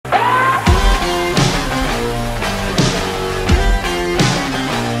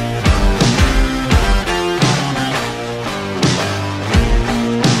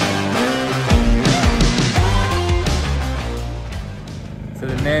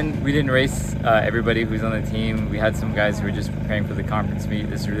we didn't race everybody who's on the team. We had some guys who were just preparing for the conference meet.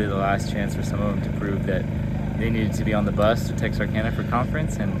 This is really the last chance for some of them to prove that they needed to be on the bus to Texarkana for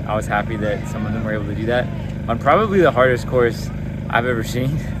conference, and I was happy that some of them were able to do that on probably the hardest course I've ever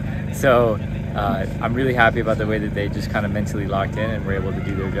seen. So I'm really happy about the way that they just kind of mentally locked in and were able to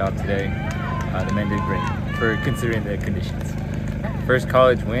do their job today. The men did great for considering the conditions. First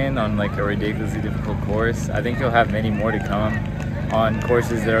college win on like a ridiculously difficult course. I think he'll have many more to come on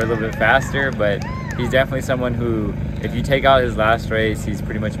courses that are a little bit faster, but he's definitely someone who, if you take out his last race, he's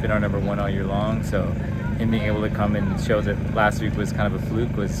pretty much been our #1 all year long. So him being able to come and show that last week was kind of a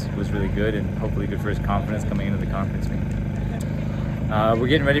fluke was really good, and hopefully good for his confidence coming into the conference meet. We're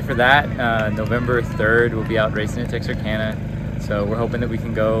getting ready for that. November 3rd, we'll be out racing at Texarkana. So we're hoping that we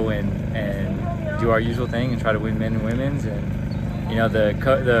can go and do our usual thing and try to win men and women's. And you know,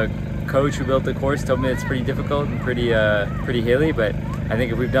 the coach who built the course told me it's pretty difficult and pretty hilly, but I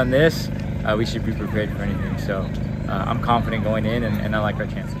think if we've done this, we should be prepared for anything. So I'm confident going in, and I like our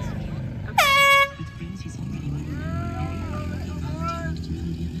chances.